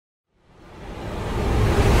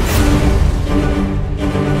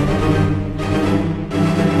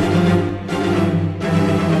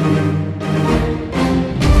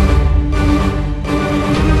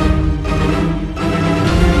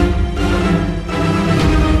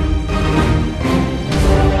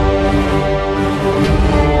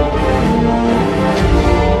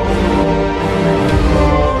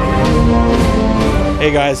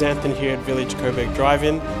Hey guys, Anthony here at Village Coburg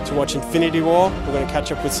Drive-In to watch Infinity War. We're going to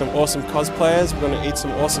catch up with some awesome cosplayers, we're going to eat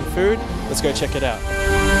some awesome food. Let's go check it out.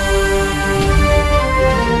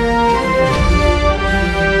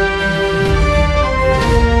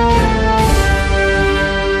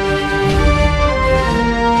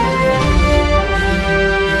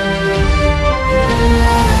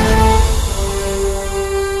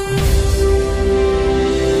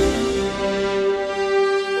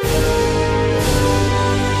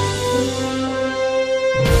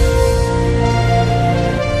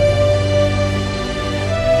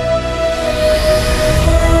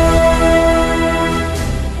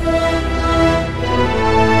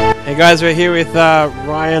 Hey guys, we're here with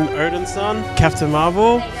Ryan Odinson, Captain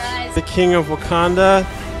Marvel, hey the King of Wakanda.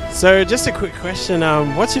 So just a quick question,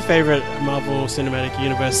 what's your favourite Marvel Cinematic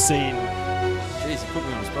Universe scene? Jeez, you put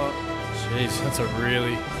me on the spot. Jeez, that's a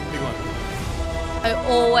really big one. I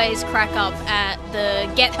always crack up at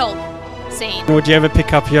the get help scene. Would you ever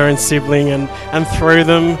pick up your own sibling and throw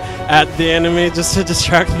them at the enemy just to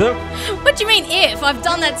distract them? What do you mean if? I've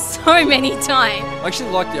done that so many times. I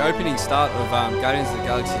actually like the opening start of Guardians of the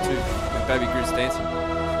Galaxy 2 with Baby Groot's dancing.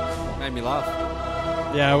 Made me laugh.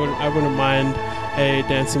 Yeah, I wouldn't mind a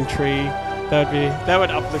dancing tree. That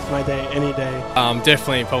would uplift my day any day.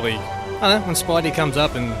 Definitely, probably, I don't know, when Spidey comes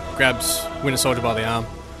up and grabs Winter Soldier by the arm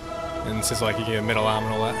and says like you get a metal arm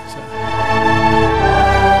and all that. So.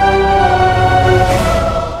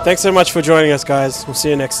 Thanks so much for joining us, guys. We'll see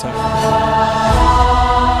you next time.